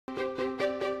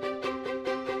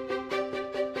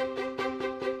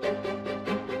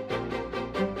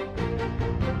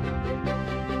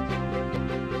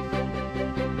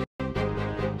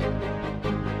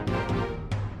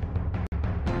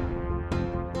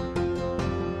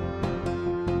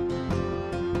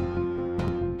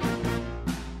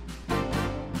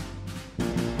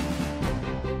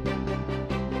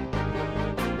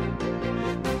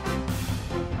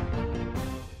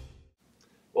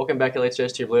Welcome back,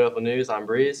 LHS, to your Blue Devil News. I'm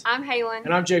Breeze. I'm Halen.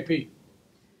 And I'm JP.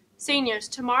 Seniors,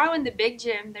 tomorrow in the big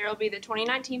gym, there will be the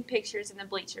 2019 pictures in the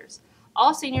bleachers.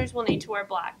 All seniors will need to wear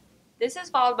black. This is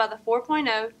followed by the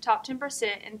 4.0, top 10%,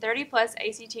 and 30-plus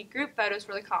ACT group photos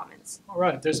for the Commons. All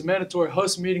right, there's a mandatory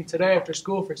host meeting today after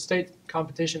school for state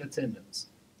competition attendance.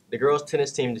 The girls'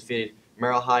 tennis team defeated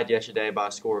Merrill Hyde yesterday by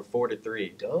a score of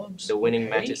 4-3. Dubs. The winning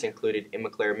Okay. matches included Emma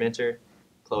Claire Minter,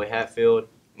 Chloe Hatfield,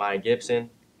 Maya Gibson,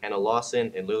 Hannah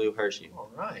Lawson, and Lulu Hershey. All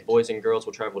right. Boys and girls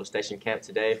will travel to Station Camp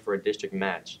today for a district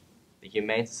match. The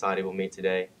Humane Society will meet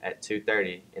today at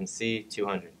 2:30 in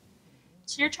C200.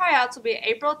 Cheer tryouts will be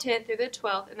April 10th through the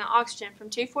 12th in the Oxygen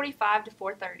from 2:45 to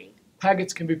 4:30.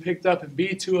 Packets can be picked up in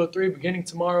B203 beginning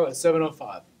tomorrow at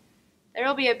 7:05. There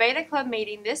will be a Beta Club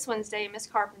meeting this Wednesday in Miss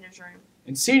Carpenter's room.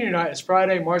 And senior night is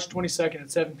Friday, March 22nd at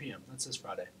 7 p.m. That's this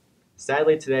Friday.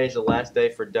 Sadly, today is the last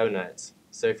day for donuts,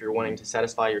 so if you're wanting to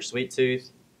satisfy your sweet tooth,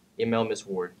 email Miss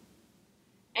Ward.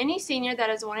 Any senior that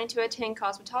is wanting to attend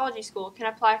cosmetology school can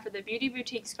apply for the Beauty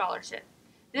Boutique Scholarship.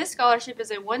 This scholarship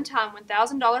is a one-time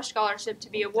 $1,000 scholarship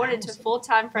to be awarded to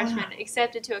full-time freshmen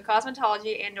accepted to a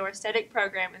cosmetology and/or aesthetic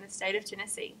program in the state of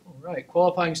Tennessee. All right.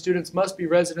 Qualifying students must be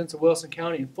residents of Wilson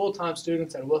County and full-time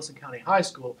students at Wilson County High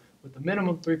School with a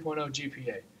minimum 3.0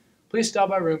 GPA. Please stop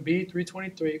by room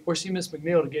B323 or see Ms.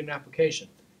 McNeil to get an application.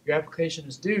 Your application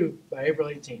is due by April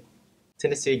 18th.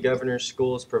 Tennessee Governor's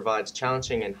Schools provides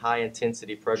challenging and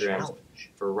high-intensity programs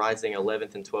for rising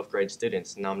 11th and 12th grade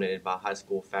students nominated by high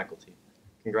school faculty.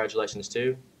 Congratulations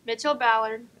to Mitchell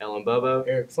Ballard, Ellen Bobo,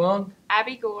 Eric Fung,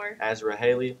 Abby Gore, Azra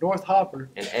Haley, North Hopper,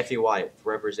 and Effie White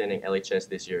for representing LHS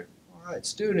this year. All right,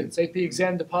 students, AP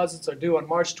exam deposits are due on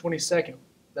March 22nd.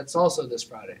 That's also this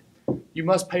Friday. You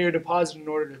must pay your deposit in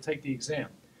order to take the exam.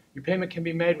 Your payment can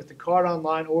be made with the card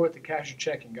online or with the cash or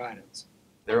check and guidance.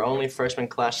 There are only freshman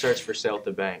class shirts for sale at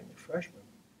the bank. Freshman.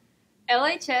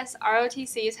 LHS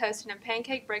ROTC is hosting a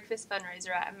pancake breakfast fundraiser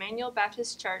at Emmanuel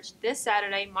Baptist Church this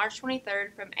Saturday, March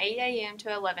 23rd from 8 a.m.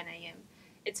 to 11 a.m.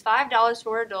 It's $5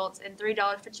 for adults and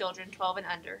 $3 for children 12 and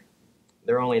under.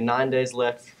 There are only 9 days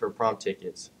left for prom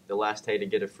tickets. The last day to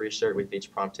get a free shirt with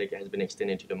each prom ticket has been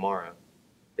extended to tomorrow.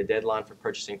 The deadline for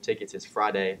purchasing tickets is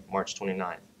Friday, March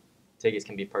 29th. Tickets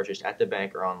can be purchased at the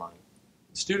bank or online.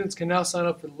 Students can now sign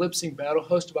up for the lip sync battle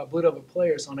hosted by Blue Devil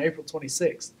players on April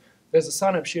 26th. There's a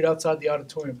sign-up sheet outside the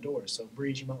auditorium doors, so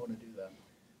Breeze, you might want to do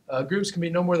that. Groups can be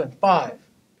no more than 5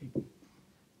 people.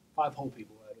 5 whole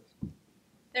people, that is.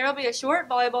 There will be a short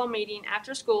volleyball meeting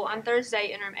after school on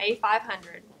Thursday in room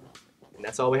A500. And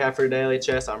that's all we have for today,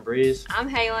 LHS. I'm Breeze. I'm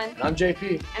Halen. I'm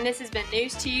JP. And this has been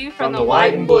News to You From the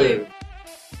White and Blue.